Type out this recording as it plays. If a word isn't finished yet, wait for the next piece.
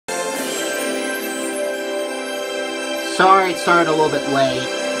Sorry it started a little bit late.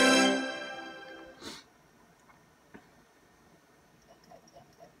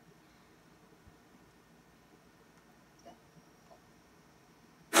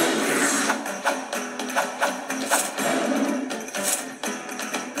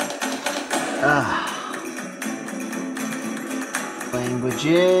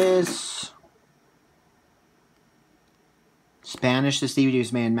 Languages. Spanish. This DVD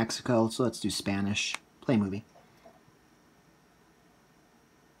was made in Mexico, so let's do Spanish. Play movie.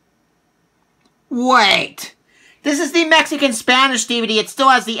 Wait! This is the Mexican-Spanish DVD. It still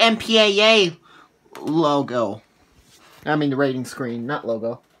has the MPAA logo. I mean the rating screen, not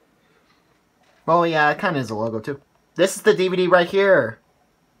logo. Well, yeah, it kind of is a logo, too. This is the DVD right here.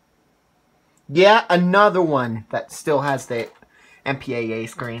 Yeah, another one that still has the MPAA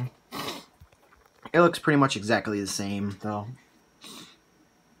screen. It looks pretty much exactly the same, though.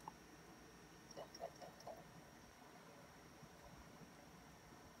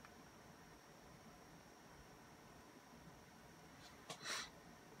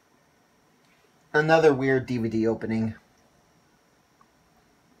 Another weird DVD opening.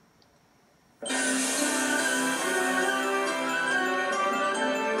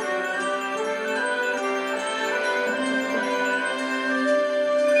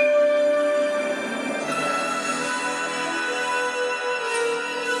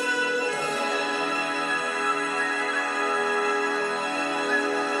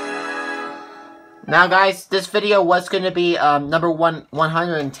 Now, guys, this video was going to be number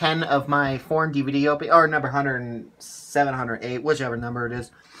 110 of my foreign DVD opening, or number 107, 108, whichever number it is.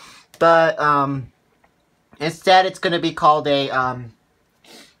 But instead, it's going to be called a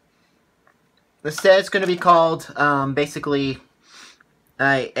basically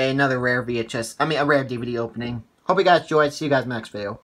another rare VHS. I mean, a rare DVD opening. Hope you guys enjoyed. See you guys in the next video.